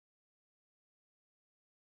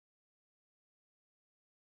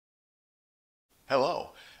Hello,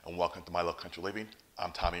 and welcome to My Little Country Living.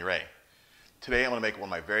 I'm Tommy Ray. Today I'm going to make one of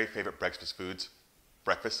my very favorite breakfast foods,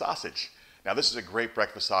 breakfast sausage. Now this is a great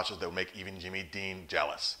breakfast sausage that will make even Jimmy Dean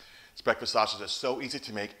jealous. This breakfast sausage is so easy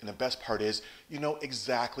to make, and the best part is you know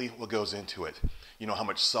exactly what goes into it. You know how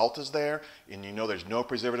much salt is there, and you know there's no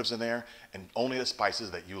preservatives in there, and only the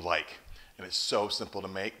spices that you like. And it's so simple to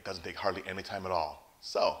make, doesn't take hardly any time at all.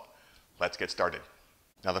 So, let's get started.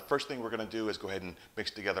 Now the first thing we're going to do is go ahead and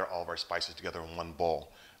mix together all of our spices together in one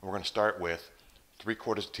bowl. And we're going to start with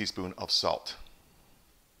 3/4 teaspoon of salt.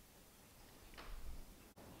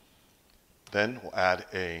 Then we'll add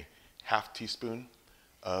a 1/2 teaspoon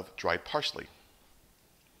of dried parsley.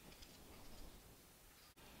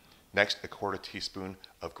 Next, a 1/4 teaspoon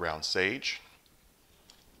of ground sage,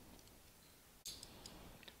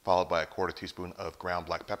 followed by a 1/4 teaspoon of ground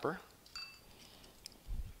black pepper.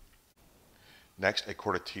 Next, a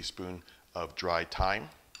 1/4 teaspoon of dried thyme,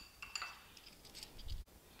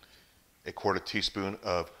 a 1/4 teaspoon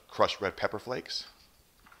of crushed red pepper flakes,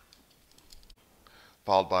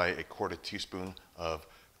 followed by a 1/4 teaspoon of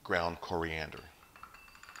ground coriander.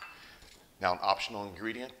 Now, an optional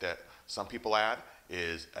ingredient that some people add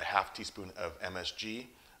is a 1/2 teaspoon of MSG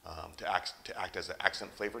to act as an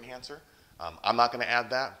accent flavor enhancer. I'm not going to add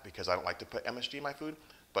that because I don't like to put MSG in my food,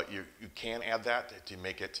 but you can add that to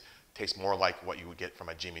make it taste more like what you would get from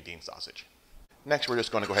a Jimmy Dean sausage. Next, we're just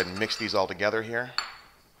going to go ahead and mix these all together here.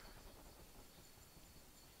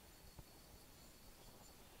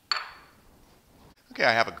 Okay,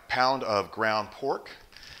 I have a pound of ground pork,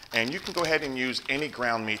 and you can go ahead and use any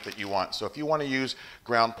ground meat that you want. So if you want to use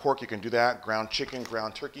ground pork, you can do that, ground chicken,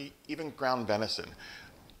 ground turkey, even ground venison.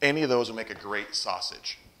 Any of those will make a great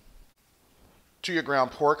sausage. To your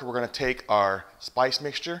ground pork, we're going to take our spice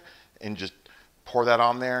mixture and just pour that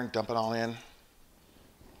on there and dump it all in.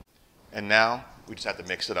 And now we just have to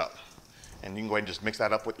mix it up. And you can go ahead and just mix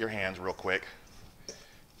that up with your hands real quick.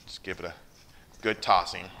 Just give it a good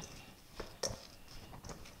tossing.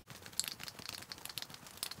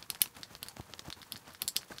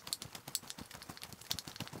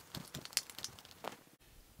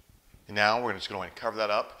 And now we're just going to cover that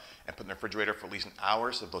up and put it in the refrigerator for at least an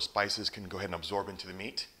hour so those spices can go ahead and absorb into the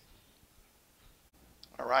meat.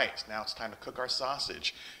 All right, now it's time to cook our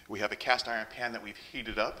sausage. We have a cast iron pan that we've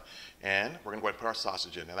heated up, and we're going to go ahead and put our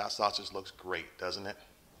sausage in. Now that sausage looks great, doesn't it?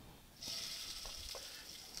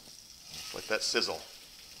 Let that sizzle.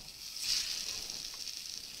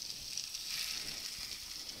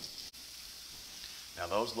 Now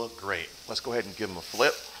those look great. Let's go ahead and give them a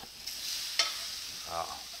flip.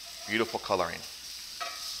 Beautiful coloring.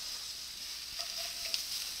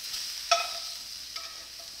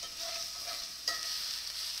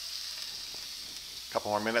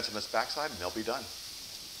 Couple more minutes on this backside and they'll be done.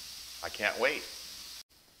 I can't wait.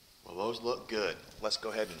 Well, those look good. Let's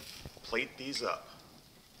go ahead and plate these up.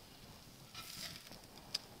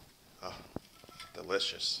 Oh,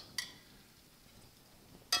 delicious.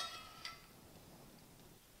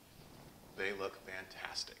 They look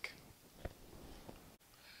fantastic.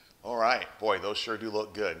 All right, boy, those sure do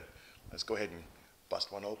look good. Let's go ahead and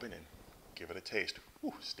bust one open and give it a taste.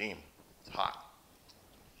 Whew, steam, it's hot.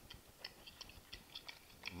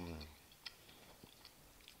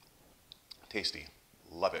 Tasty.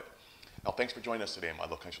 Love it. Now, thanks for joining us today in My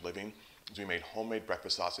Little Country Living as we made homemade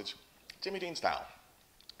breakfast sausage, Jimmy Dean style.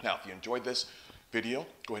 Now, if you enjoyed this video,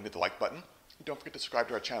 go ahead and hit the like button. And don't forget to subscribe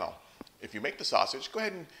to our channel. If you make the sausage, go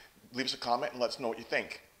ahead and leave us a comment and let us know what you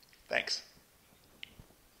think. Thanks.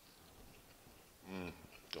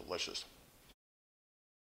 Delicious.